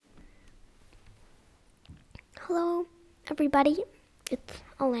Hello, everybody. It's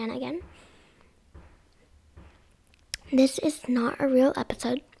Alana again. This is not a real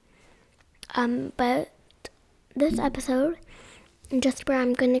episode, but this episode is just where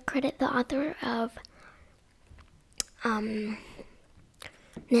I'm going to credit the author of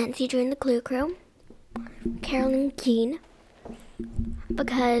Nancy Drew the Clue Crew, Karolyn Keene,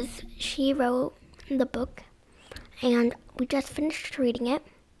 because she wrote the book and we just finished reading it.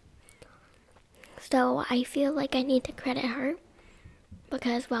 So I feel like I need to credit her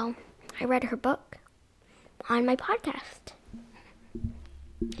because, well, I read her book on my podcast.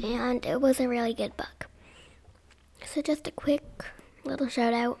 And it was a really good book. So just a quick little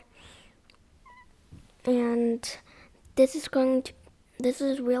shout out. And this is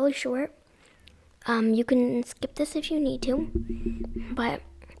really short. You can skip this if you need to. But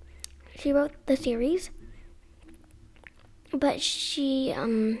she wrote the series. But she,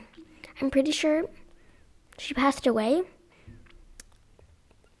 I'm pretty sure she passed away.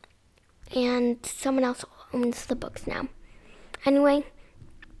 And someone else owns the books now. Anyway,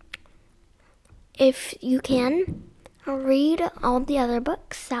 if you can, read all the other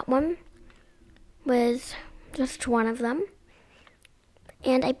books. That one was just one of them.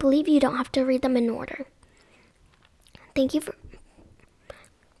 And I believe you don't have to read them in order. Thank you,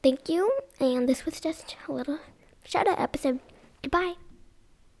 and this was just a little shout out episode. Goodbye.